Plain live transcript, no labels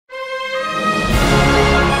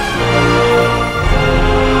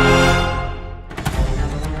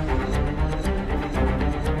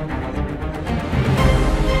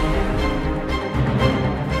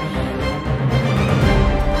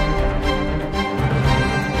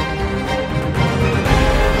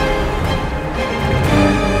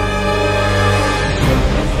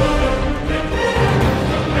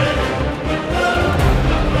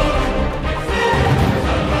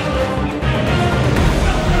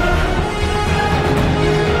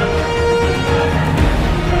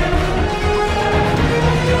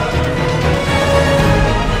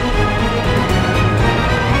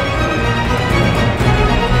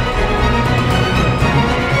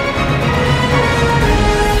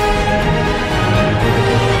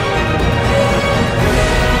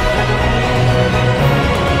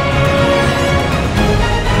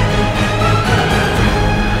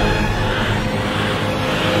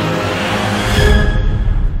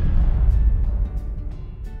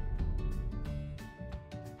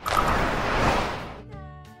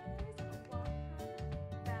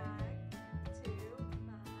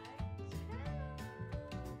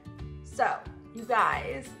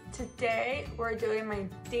today we're doing my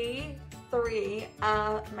day 3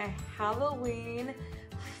 of my Halloween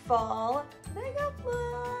fall makeup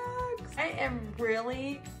looks. I am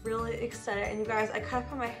really excited, and you guys, I cut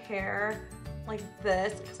up my hair like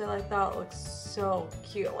this because I thought it looks so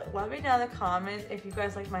cute. Like, let me know in the comments if you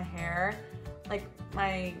guys like my hair, like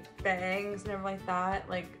my bangs and everything like that,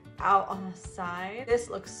 like out on the side. This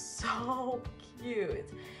looks so cute.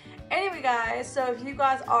 Anyway guys, so if you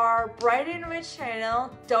guys are brand new to my channel,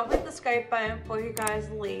 don't forget the subscribe button before you guys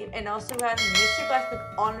leave, and also guys, make sure you guys put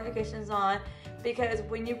all notifications on, because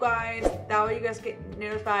when you guys, that way you guys get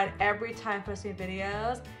notified every time I post new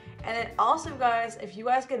videos. And then also guys, if you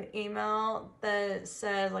guys get an email that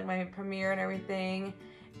says like my premiere and everything,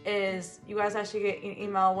 is you guys actually get an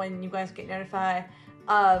email when you guys get notified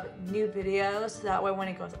of new videos, so that way when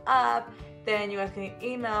it goes up, then you guys get an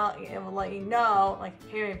email and it will let you know like,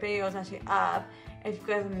 hey, my video is actually up. If you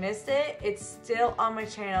guys missed it, it's still on my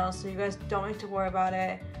channel, so you guys don't need to worry about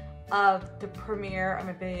it, of the premiere of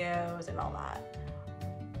my videos and all that.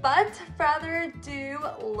 But further ado,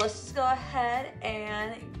 let's just go ahead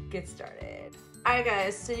and get started. Alright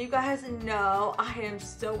guys, so you guys know I am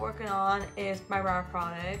still working on is my brow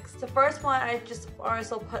products. The first one I just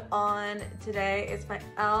also put on today is my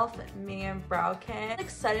e.l.f. Medium Brow Kit. I'm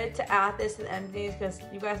excited to add this to the empties because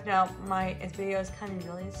you guys know my video is coming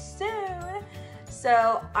really soon.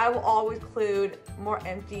 So I will always include more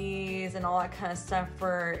empties and all that kind of stuff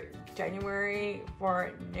for January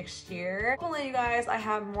for next year. Hopefully you guys, I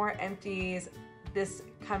have more empties this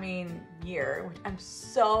coming year, which I'm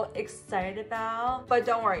so excited about. But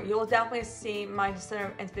don't worry, you'll definitely see my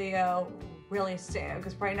December video really soon,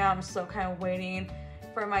 because right now I'm still kind of waiting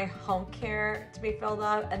for my home care to be filled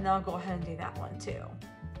up, and then I'll go ahead and do that one too.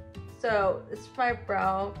 So this is my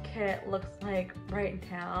brow kit looks like right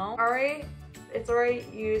now. It's already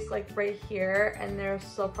used like right here, and there's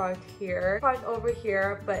still product here, product over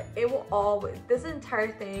here, but it will always, this entire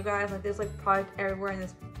thing, you guys, like there's like product everywhere in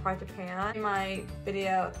this product pan. In my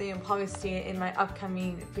video, then you'll probably see it in my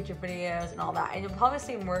upcoming future videos and all that, and you'll probably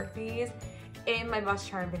see more of these in my bus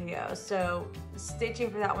charm videos, so stay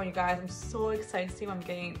tuned for that one, you guys. I'm so excited to see what I'm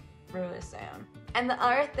getting really soon. And the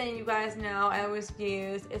other thing you guys know I always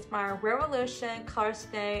use is my Revolution Color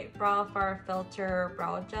Stay Brow Fire Filter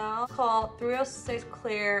Brow Gel called 306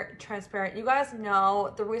 Clear Transparent. You guys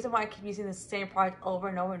know the reason why I keep using the same product over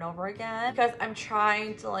and over and over again, because I'm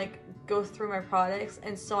trying to like go through my products,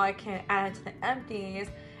 and so I can add it to the empties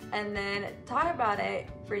and then talk about it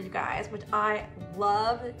for you guys, which I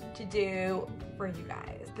love to do for you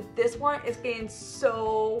guys. But this one is getting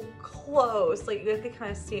so close, like you guys can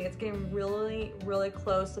kind of see it. It's getting really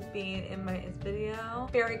close to being in my video,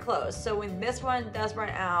 very close. So when this one does run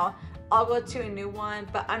out, I'll go to a new one,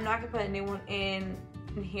 but I'm not gonna put a new one in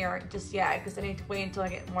here just yet because I need to wait until I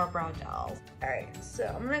get more brow gels. All right, so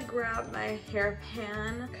I'm gonna grab my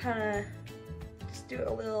hairpan, kind of just do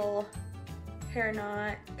a little hair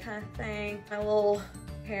knot kind of thing, my little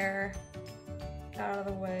hair out of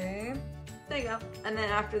the way. There you go. And then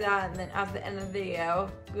after that, and then at the end of the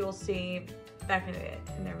video, we will see back into it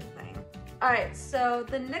and everything. Alright, so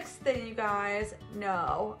the next thing you guys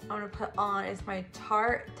know I'm gonna put on is my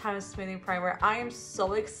Tarte Time Smoothing Primer. I am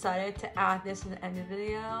so excited to add this in the end of the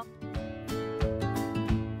video.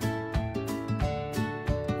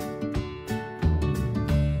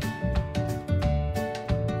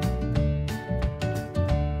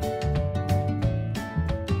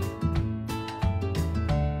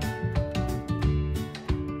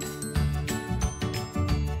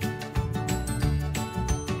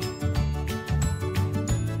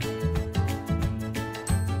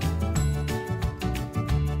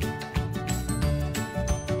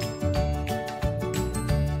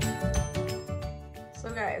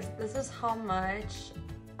 This is how much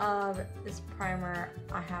of this primer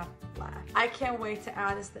I have left. I can't wait to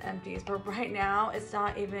add this to the empties, but right now it's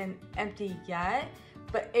not even empty yet,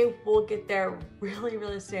 but it will get there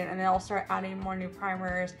really soon, and then I'll start adding more new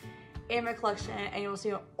primers in my collection, and you'll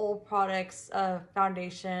see old products of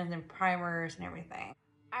foundations and primers and everything.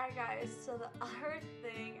 Alright guys, so the other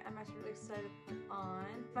thing I'm actually really excited to put on,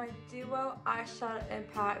 my Duo Eyeshadow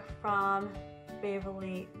Impact from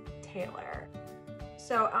Beverly Taylor.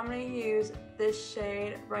 So I'm going to use this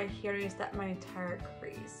shade right here to use that my entire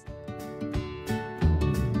crease.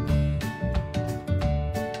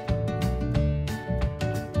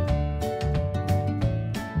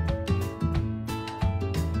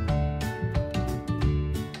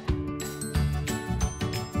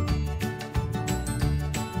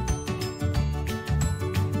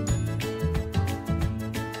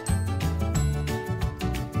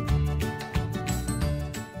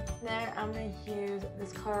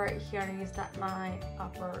 right here to use that my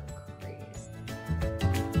upper crease.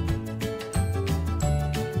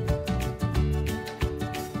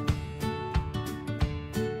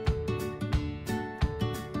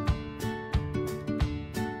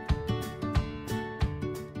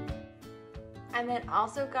 And then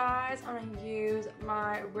also guys, I'm gonna use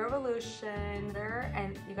my Revolution there,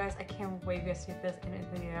 and you guys, I can't wait to see this in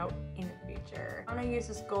a video in the future. I'm gonna use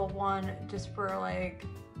this gold one just for like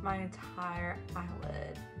my entire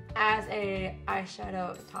eyelid as a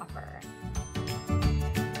eyeshadow topper.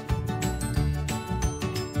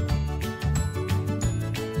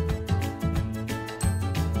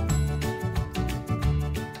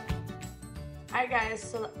 Alright guys,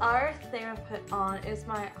 so the other thing I put on is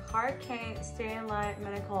my Hurricane Stay in Light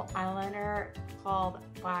Medical Eyeliner called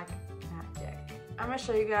Black Magic. I'm going to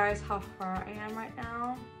show you guys how far I am right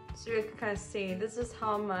now. So you can kind of see, this is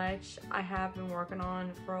how much I have been working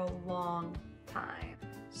on for a long time.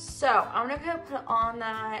 So I'm going to put on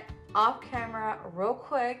that off camera real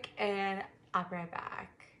quick and I'll be right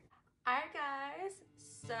back. Alright guys,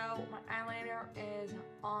 so my eyeliner is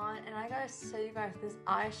on and I gotta say you guys, this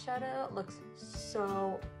eyeshadow looks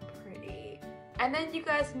so pretty. And then you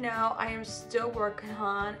guys know I am still working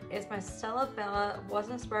on is my Stella Bella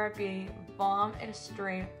Wasn't Inspired Beauty Balm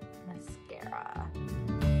Extreme Mascara.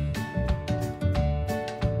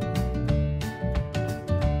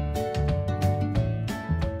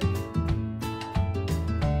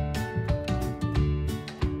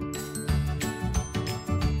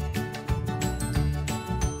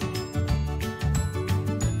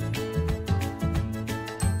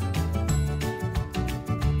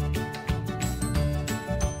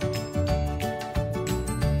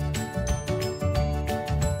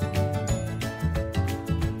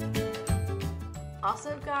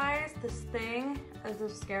 Also guys, this thing, this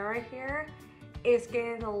mascara right here, is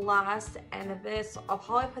getting the last end of this. So I'll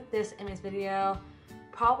probably put this in this video,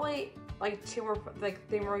 probably like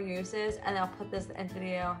 3 more uses, and I'll put this in the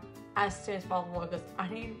video as soon as possible because I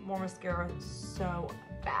need more mascara so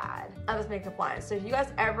bad on this makeup line. So if you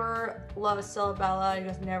guys ever love Stella Bella, you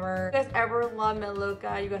guys ever love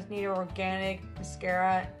Melaleuca, you guys need an organic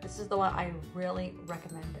mascara, this is the one I really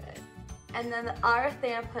recommend it. And then the other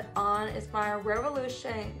thing I put on is my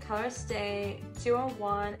Revolution Color Stay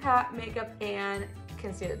 2-in-1 Pat Makeup and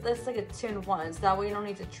Concealer. This is like a 2-in-1, so that way you don't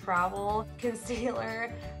need to travel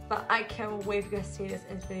concealer. But I can't wait for you guys to see this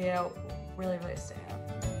in this video really, really soon.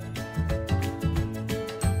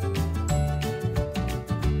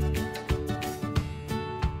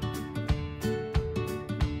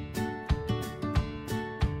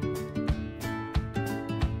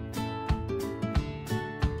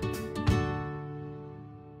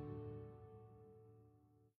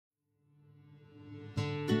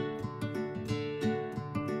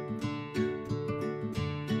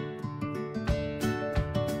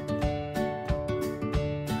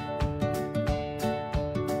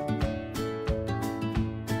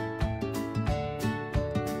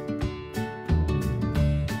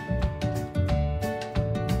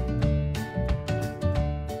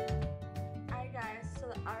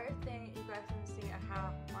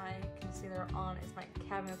 On is my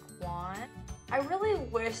Kevin Kwan. I really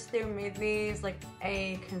wish they made these like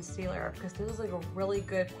a concealer because this is like a really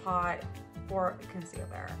good pot for a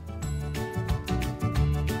concealer.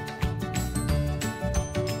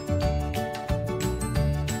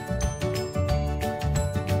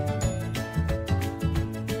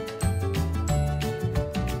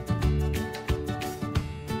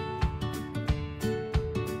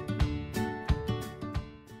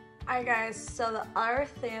 Alright guys, so the other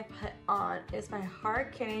thing I put on is my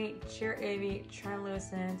Hurricane Cheer 80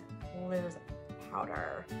 Translucent Loose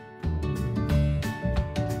Powder.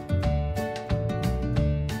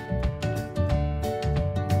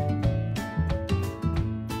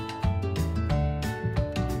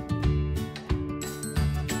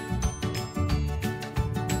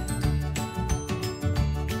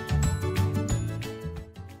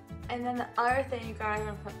 And then the other thing you guys are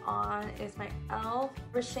gonna put on is my e.l.f.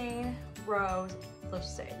 Machine Rose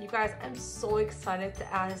lipstick. You guys, I'm so excited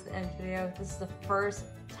to add this in the video. This is the first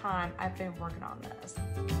time I've been working on this.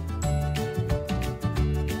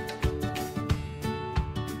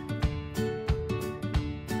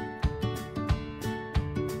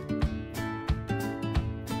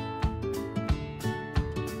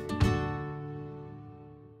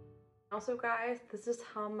 Also guys, this is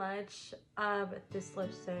how much of this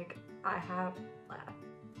lipstick I have left.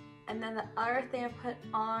 And then the other thing I put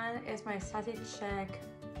on is my Sassy Chick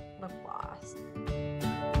lip gloss.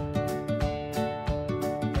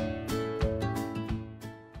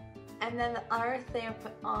 And then the other thing I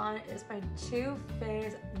put on is my Too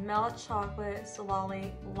Faced Mellow Chocolate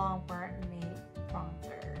Solali Longwear Matte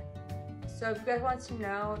Bronzer. So if you guys want to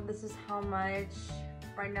know, this is how much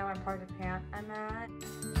right now my project pan I'm at.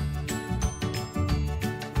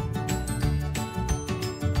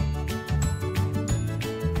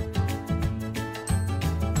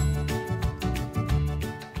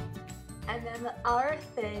 And then the other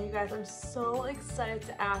thing, you guys, I'm so excited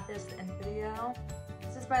to add this in the video.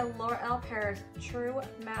 This is my L'Oreal Paris True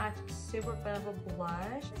Match Super Beautiful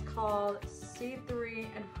Blush. It's called C3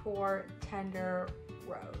 and 4 Tender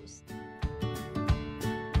Rose.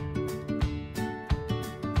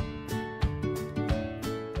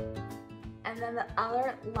 And then the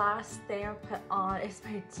other last thing I put on is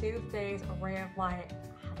my Too Faced Ray of Light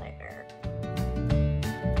highlighter.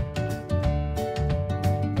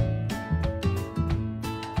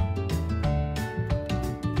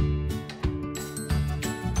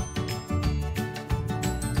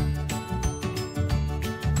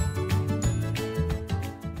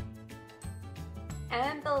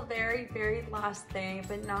 And the very last thing,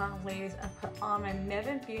 but not least, I put on my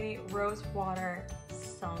Maven Beauty Rose Water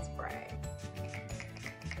Sun Spray.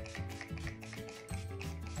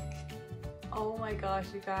 Oh my gosh,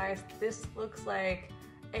 you guys, this looks like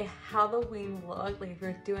a Halloween look, like if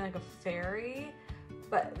you're doing like a fairy,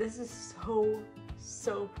 but this is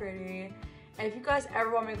so pretty. And if you guys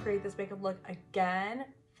ever want me to create this makeup look again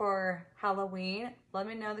for Halloween, let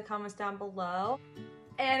me know in the comments down below.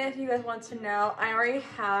 And if you guys want to know, I already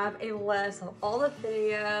have a list of all the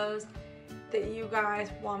videos that you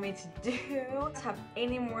guys want me to do. If you guys have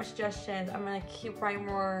any more suggestions, I'm gonna keep writing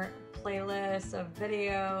more playlists of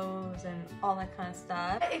videos and all that kind of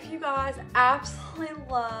stuff. If you guys absolutely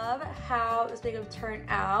love how this makeup turned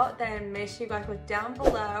out, then make sure you guys go down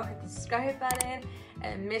below, hit the subscribe button,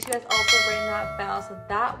 and make sure you guys also ring that bell so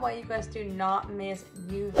that way you guys do not miss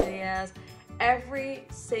new videos every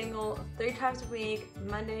single 3 times a week,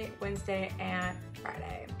 Monday, Wednesday, and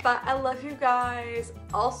Friday. But I love you guys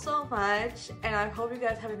all so much, and I hope you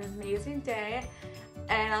guys have an amazing day,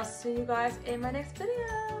 and I'll see you guys in my next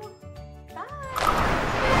video.